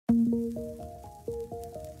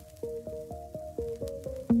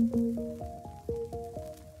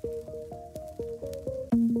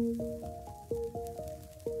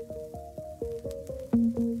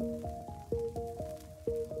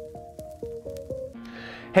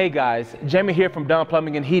Hey guys, Jamie here from Dunn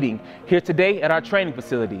Plumbing and Heating, here today at our training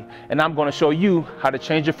facility, and I'm going to show you how to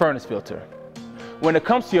change your furnace filter. When it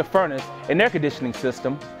comes to your furnace and air conditioning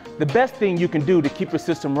system, the best thing you can do to keep your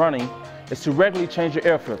system running is to regularly change your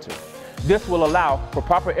air filter. This will allow for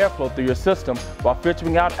proper airflow through your system while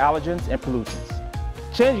filtering out allergens and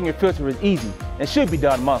pollutants. Changing your filter is easy and should be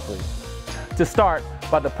done monthly. To start,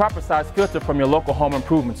 buy the proper size filter from your local home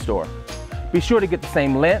improvement store. Be sure to get the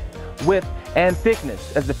same length, width, and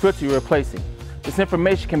thickness as the filter you're replacing. This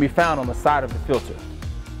information can be found on the side of the filter.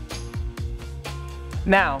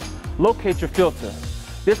 Now, locate your filter.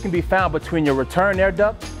 This can be found between your return air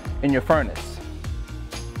duct and your furnace.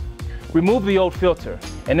 Remove the old filter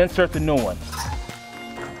and insert the new one,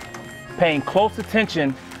 paying close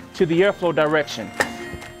attention to the airflow direction.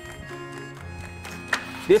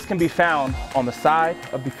 This can be found on the side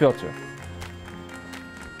of the filter.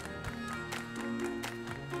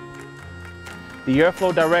 The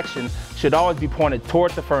airflow direction should always be pointed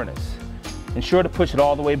toward the furnace. Ensure to push it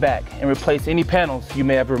all the way back and replace any panels you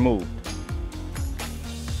may have removed.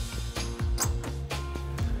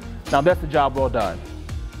 Now that's the job well done.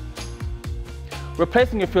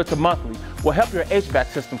 Replacing your filter monthly will help your HVAC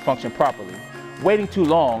system function properly. Waiting too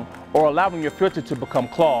long or allowing your filter to become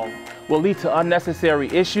clogged will lead to unnecessary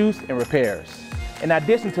issues and repairs. In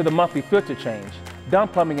addition to the monthly filter change, Dunn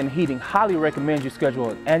Plumbing and Heating highly recommends you schedule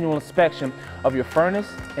an annual inspection of your furnace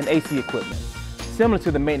and AC equipment. Similar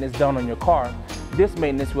to the maintenance done on your car, this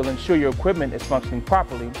maintenance will ensure your equipment is functioning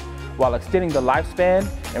properly while extending the lifespan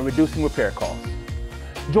and reducing repair costs.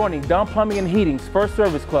 Joining Dunn Plumbing and Heating's First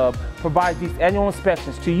Service Club provides these annual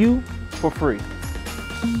inspections to you for free.